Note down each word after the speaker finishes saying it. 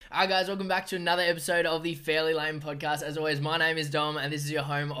Alright guys, welcome back to another episode of the Fairly Lame podcast. As always, my name is Dom and this is your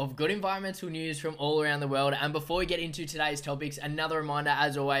home of good environmental news from all around the world. And before we get into today's topics, another reminder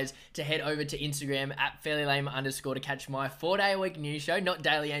as always to head over to Instagram at fairlylame_ to catch my 4-day-a-week news show, not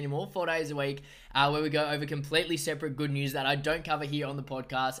daily anymore, 4 days a week, where we go over completely separate good news that I don't cover here on the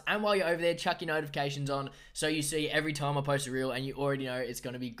podcast. And while you're over there, chuck your notifications on so you see every time I post a reel and you already know it's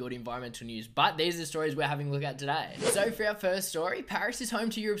going to be good environmental news. But these are the stories we're having a look at today. So for our first story, Paris is home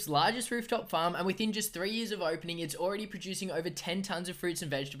to Europe's largest rooftop farm, and within just 3 years of opening, it's already producing over 10 tons of fruits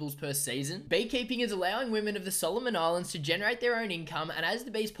and vegetables per season. Beekeeping is allowing women of the Solomon Islands to generate their own income, and as the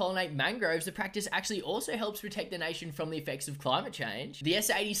bees pollinate mangroves, the practice actually also helps protect the nation from the effects of climate change. The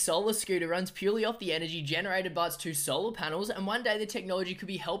S80 solar scooter runs purely off the energy generated by its 2 solar panels, and one day the technology could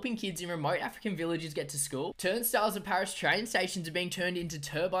be helping kids in remote African villages get to school. Turnstiles at Paris train stations are being turned into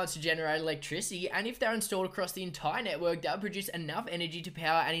turbines to generate electricity, and if they're installed across the entire network, they'll produce enough energy to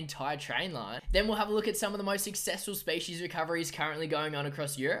power an entire train line. Then we'll have a look at some of the most successful species recoveries currently going on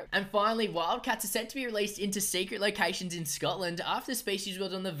across Europe. And finally, wildcats are set to be released into secret locations in Scotland after the species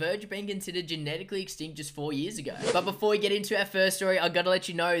was on the verge of being considered genetically extinct just 4 years ago. But before we get into our first story, I've got to let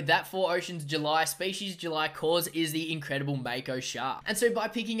you know that Four Oceans July Species July cause is the incredible Mako shark. And so by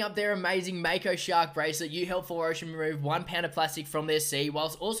picking up their amazing Mako shark bracelet, you help Four Ocean remove 1 pound of plastic from their sea,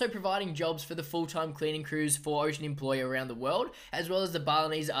 whilst also providing jobs for the full-time cleaning crews Four Ocean employ around the world, as well as the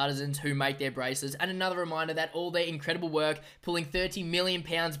Balinese artisans who make their bracelets. And another reminder that all their incredible work pulling 30 million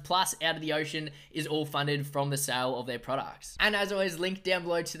pounds plus out of the ocean is all funded from the sale of their products. And as always, link down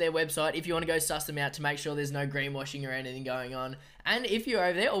below to their website if you want to go suss them out to make sure there's no greenwashing or anything going on. And if you're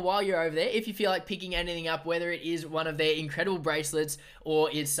over there, or while you're over there, if you feel like picking anything up, whether it is one of their incredible bracelets, or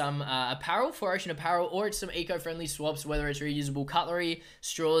it's some apparel, Four Ocean apparel, or it's some eco-friendly swaps, whether it's reusable cutlery,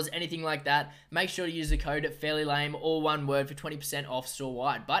 straws, anything like that, make sure to use the code FAIRLYLAME, all one word, for 20% off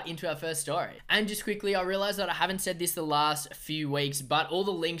store-wide. But into our first story. And just quickly, I realize that I haven't said this the last few weeks, but all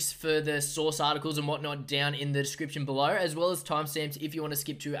the links for the source articles and whatnot down in the description below, as well as timestamps if you want to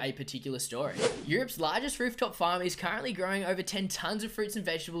skip to a particular story. Europe's largest rooftop farm is currently growing over 10 tons of fruits and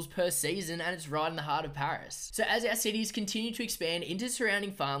vegetables per season, and it's right in the heart of Paris. So as our cities continue to expand into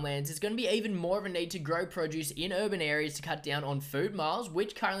surrounding farmlands, there's going to be even more of a need to grow produce in urban areas to cut down on food miles,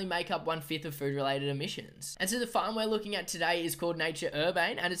 which currently make up 1/5 of food-related emissions. And so the farm we're looking at today is called Nature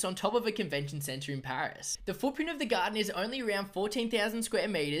Urbain, and it's on top of a convention centre in Paris. The footprint of the garden is only around 14,000 square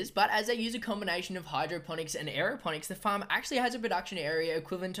meters, but as they use a combination of hydroponics and aeroponics, the farm actually has a production area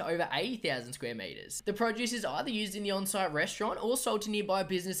equivalent to over 80,000 square meters. The produce is either used in the on-site restaurant or sold to nearby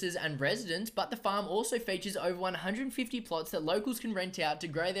businesses and residents, but the farm also features over 150 plots that locals can rent out to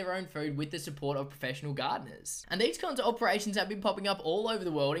grow their own food with the support of professional gardeners. And these kinds of operations have been popping up all over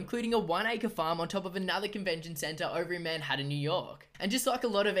the world, including a 1-acre farm on top of another convention centre over in Manhattan, New York. And just like a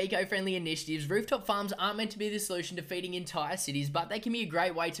lot of eco-friendly initiatives, rooftop farms aren't meant to be the solution to feeding entire cities, but they can be a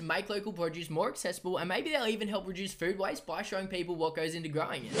great way to make local produce more accessible, and maybe they'll even help reduce food waste by showing people what goes into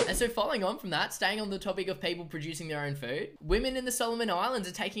growing it. And so following on from that, staying on the topic of people producing their own food, women in the Solomon Islands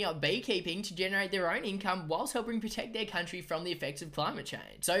are taking up beekeeping to generate their own income whilst helping protect their country from the effects of climate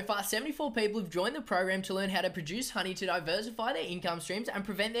change. So far, 74 people have joined the program to learn how to produce honey to diversify their income streams and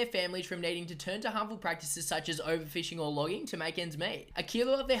prevent their families from needing to turn to harmful practices such as overfishing or logging to make ends meet. A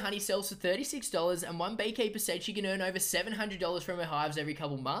kilo of their honey sells for $36, and one beekeeper said she can earn over $700 from her hives every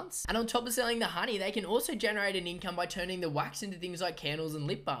couple months. And on top of selling the honey, they can also generate an income by turning the wax into things like candles and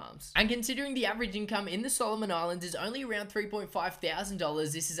lip balms. And considering the average income in the Solomon Islands is only around $3.5 thousand,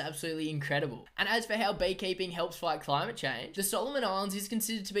 this is absolutely incredible. And as for how beekeeping helps fight climate change, the Solomon Islands is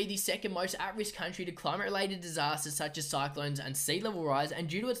considered to be the second most at-risk country to climate-related disasters such as cyclones and sea level rise, and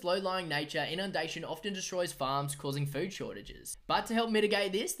due to its low-lying nature, inundation often destroys farms, causing food shortages. But to help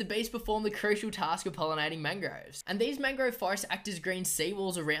mitigate this, the bees perform the crucial task of pollinating mangroves. And these mangrove forests act as green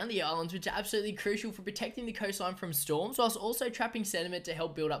seawalls around the islands, which are absolutely crucial for protecting the coastline from storms, whilst also trapping sediment to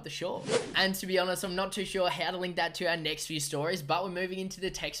help build up the shore. And to be honest, I'm not too sure how to link that to our next few stories, but we're moving into the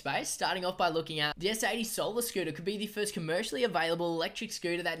tech space, starting off by looking at the S80 solar scooter could be the first commercially available electric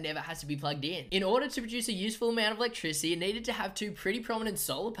scooter that never has to be plugged in. In order to produce a useful amount of electricity, it needed to have 2 pretty prominent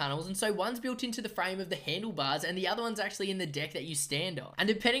solar panels, and so one's built into the frame of the handlebars and the other one's actually in the deck that you stand on. And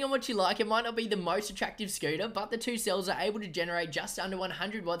depending on what you like, it might not be the most attractive scooter, but the 2 cells are able to generate just under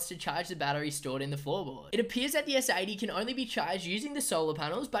 100 watts to charge the battery stored in the floorboard. It appears that the S80 can only be charged using the solar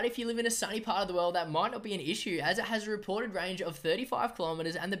panels, but if you live in a sunny part of the world, that might not be an issue, as it has a reported range of 35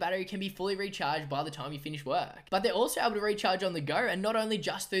 kilometers and the battery can be fully recharged by the time you finish work. But they're also able to recharge on the go, and not only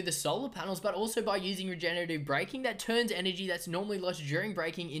just through the solar panels, but also by using regenerative braking that turns energy that's normally lost during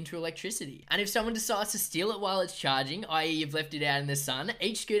braking into electricity. And if someone decides to steal it while it's charging, i.e. you've left it out in the sun,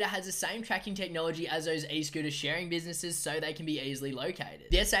 each scooter has the same tracking technology as those e-scooter sharing businesses, so they can be easily located.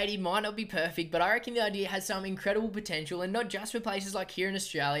 The S80 might not be perfect, but I reckon the idea has some incredible potential, and not just for places like here in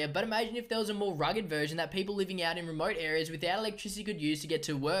Australia, but imagine if there was a more rugged version that people living out in remote areas without electricity could use to get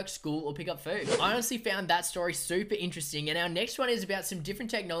to work, school, or pick up food. I honestly found that story super interesting, and our next one is about some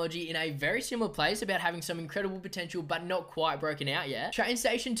different technology in a very similar place about having some incredible potential but not quite broken out yet. Train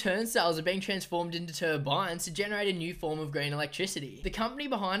station turnstiles are being transformed into turbines to generate a new form of green electricity. The company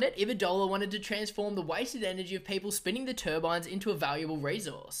behind it, Iberdrola, wanted to transform the wasted energy of people spinning the turbines into a valuable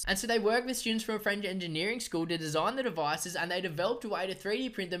resource. And so they worked with students from a French engineering school to design the devices, and they developed a way to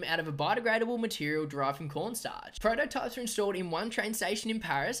 3D print them out of a biodegradable material derived from cornstarch. Prototypes were installed in one train station in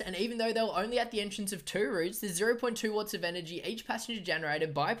Paris, and even though they were only at the entrance of 2 routes, the 0.2 watts of energy each passenger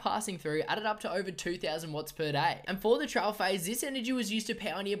generated by passing through added up to over 2,000 watts per day. And for the trial phase, this energy was used to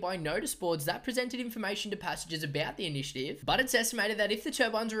power nearby notice boards that presented information to passengers about the initiative. But it's estimated that if the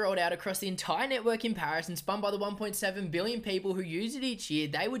turbines were rolled out across the entire network in Paris and spun by the 1.7 billion people who use it each year,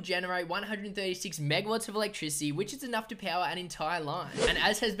 they would generate 136 megawatts of electricity, which is enough to power an entire line. And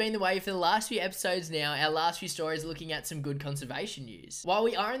as has been the way for the last few episodes now, our last few stories are looking at some good conservation news. While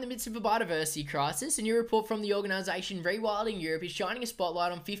we are in the midst of a biodiversity crisis, a new report from the organisation Rewilding Europe is shining a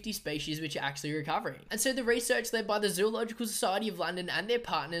spotlight on 50 species which are actually recovering. And so the research led by the Zoological Society of London and their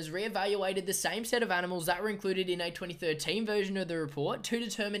partners re-evaluated the same set of animals that were included in a 2013 version of the report to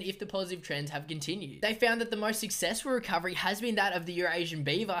determine if the positive trends have continued. They found that the most successful recovery has been that of the Eurasian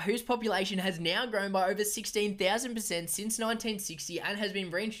beaver, whose population has now grown by over 16,000% since 1960 and has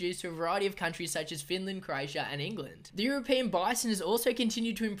been reintroduced to a variety of countries such as Finland, Croatia, and England. The European bison has also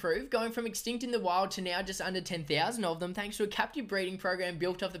continued to improve, going from extinct in the wild to now just under 10,000 of them, thanks to a captive breeding program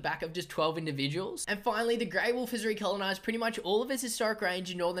built off the back of just 12 individuals. And finally, the grey wolf has recolonized pretty much all of its historic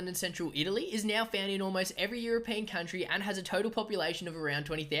range in northern and central Italy, is now found in almost every European country, and has a total population of around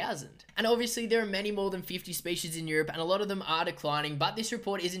 20,000. And obviously there are many more than 50 species in Europe, and a lot of them are declining, but this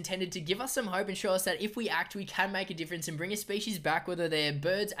report is intended to give us some hope and show us that if we act, we can make a difference and bring a species back, whether they're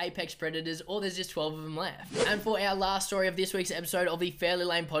birds, apex predators, or there's just 12 of them left. And for our last story of this week's episode of the Fairly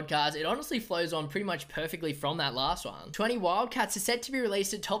Lame podcast, it honestly flows on pretty much perfectly from that last one. 20 wildcats are set to be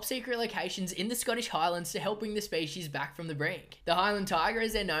released at top secret locations in the Scottish Highlands to help bring the species back from the brink. The Highland tiger,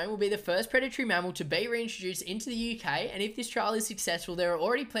 as they're known, will be the first predatory mammal to be reintroduced into the UK, and if this trial is successful, there are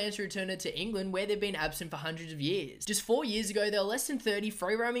already plans to return it to England, where they've been absent for hundreds of years. Just 4 years ago, there were less than 30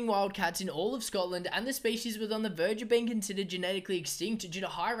 free-roaming wildcats in all of Scotland, and the species was on the verge of being considered genetically extinct due to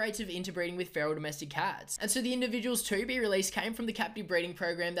high rates of interbreeding with feral domestic cats. And so the individuals to be released came from the captive breeding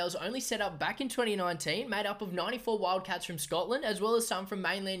program that was only set up back in 2019, made up of 94 wildcats from Scotland, as well as some from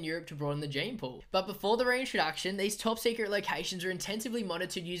mainland Europe to broaden the gene pool. But before the reintroduction, these top secret locations were intensively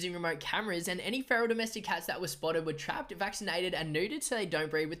monitored using remote cameras, and any feral domestic cats that were spotted were trapped, vaccinated, and neutered so they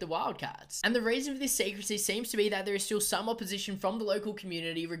don't breed with the wildcats. And the reason for this secrecy seems to be that there is still some opposition from the local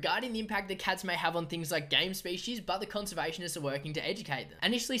community regarding the impact that cats may have on things like game species, but the conservationists are working to educate them.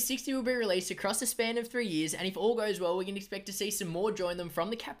 Initially, 60 will be released across the span of 3 years, and if all goes well, we can expect to see some more join them from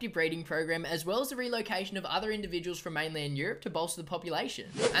the captive breeding program, as well as the relocation of other individuals from mainland Europe to bolster the population.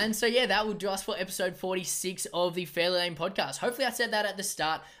 And so yeah, that will do us for episode 46 of the Fairly Lame podcast. Hopefully I said that at the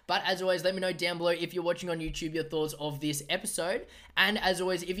start, but as always, let me know down below if you're watching on YouTube your thoughts of this episode. And as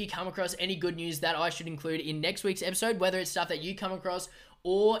always, if you come across any good news that I should include in next week's episode, whether it's stuff that you come across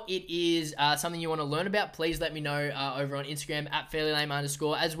or it is something you want to learn about, please let me know over on Instagram at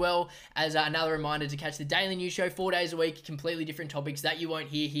fairlylame_, as well as another reminder to catch the daily news show 4 days a week, completely different topics that you won't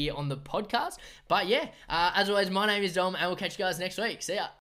hear here on the podcast. But yeah, as always, my name is Dom, and we'll catch you guys next week. See ya.